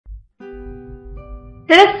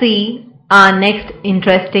Let us see our next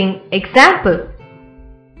interesting example.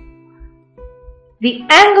 The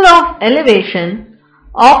angle of elevation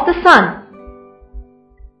of the sun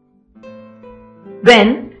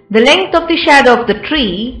when the length of the shadow of the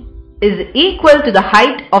tree is equal to the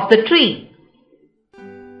height of the tree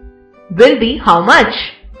will be how much?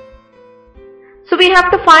 So we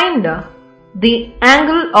have to find the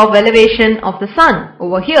angle of elevation of the sun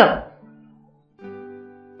over here.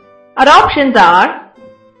 Our options are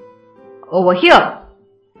over here.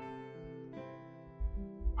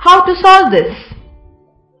 How to solve this?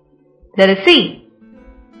 Let us see.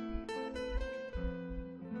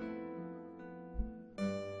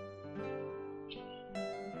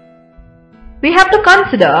 We have to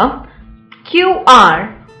consider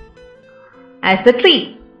QR as the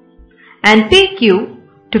tree and PQ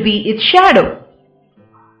to be its shadow.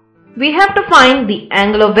 We have to find the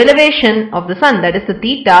angle of elevation of the sun, that is the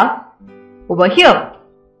theta, over here.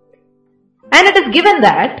 And it is given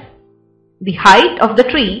that the height of the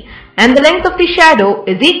tree and the length of the shadow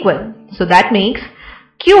is equal. So that makes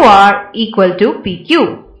QR equal to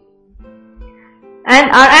PQ.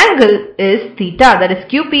 And our angle is theta, that is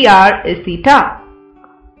QPR is theta.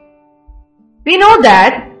 We know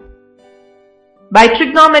that by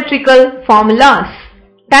trigonometrical formulas,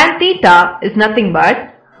 tan theta is nothing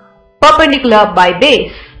but perpendicular by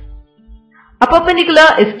base. A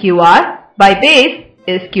perpendicular is QR, by base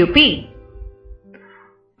is QP.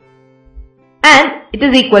 And it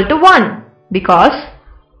is equal to 1 because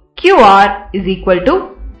QR is equal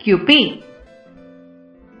to QP.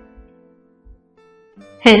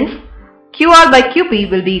 Hence, QR by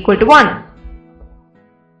QP will be equal to 1.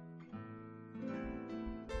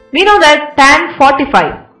 We know that tan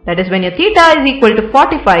 45, that is when your theta is equal to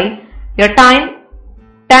 45, your tan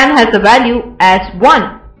has the value as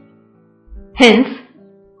 1. Hence,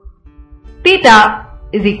 theta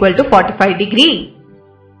is equal to 45 degree.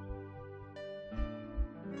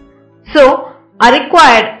 So, our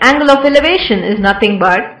required angle of elevation is nothing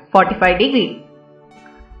but 45 degree.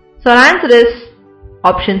 So, our answer is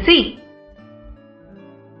option C.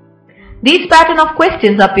 These pattern of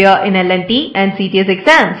questions appear in LNT and CTS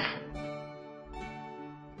exams.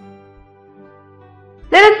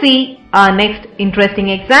 Let us see our next interesting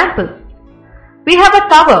example. We have a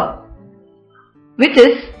tower which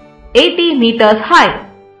is 80 meters high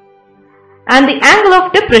and the angle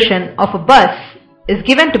of depression of a bus is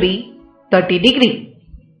given to be 30 degree.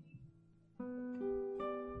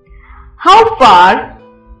 How far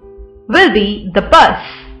will be the bus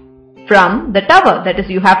from the tower? That is,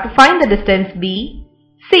 you have to find the distance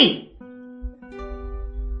BC.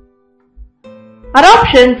 Our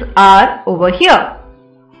options are over here.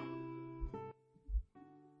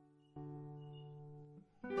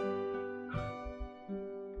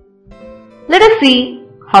 Let us see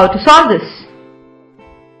how to solve this.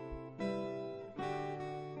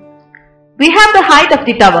 We have the height of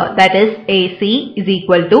the tower, that is AC is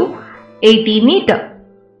equal to 80 meter.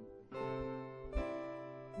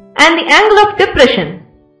 And the angle of depression,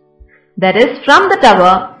 that is from the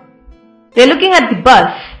tower, we are looking at the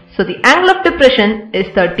bus, so the angle of depression is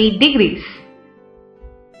 30 degrees.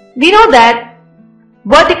 We know that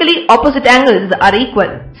vertically opposite angles are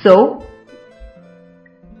equal, so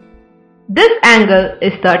this angle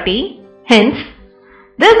is 30, hence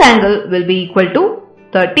this angle will be equal to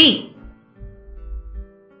 30.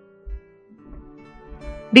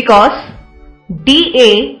 Because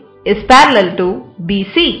DA is parallel to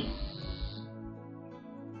BC.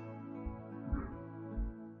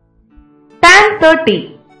 Tan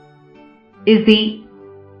 30 is the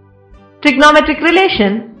trigonometric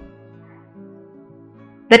relation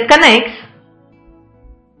that connects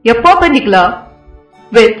your perpendicular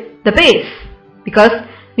with the base, because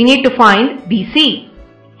we need to find BC.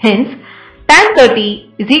 Hence, tan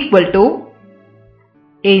 30 is equal to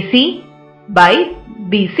AC by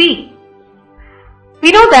BC.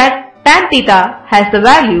 We know that tan theta has the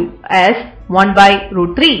value as 1 by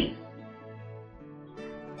root 3.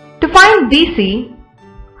 To find BC,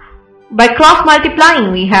 by cross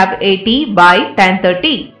multiplying we have 80 by tan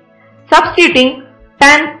 30. Substituting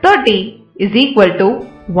tan 30 is equal to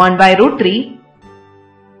 1 by root 3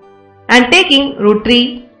 and taking root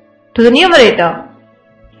 3 to the numerator,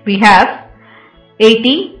 we have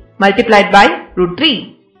 80 multiplied by root 3.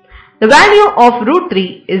 The value of root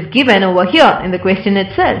 3 is given over here in the question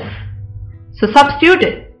itself. So substitute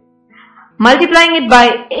it. Multiplying it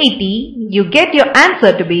by 80, you get your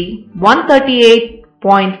answer to be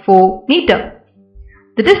 138.4 meter.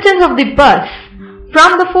 The distance of the bus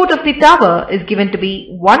from the foot of the tower is given to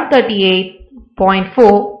be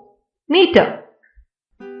 138.4 meter.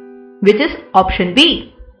 which is option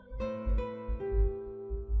B.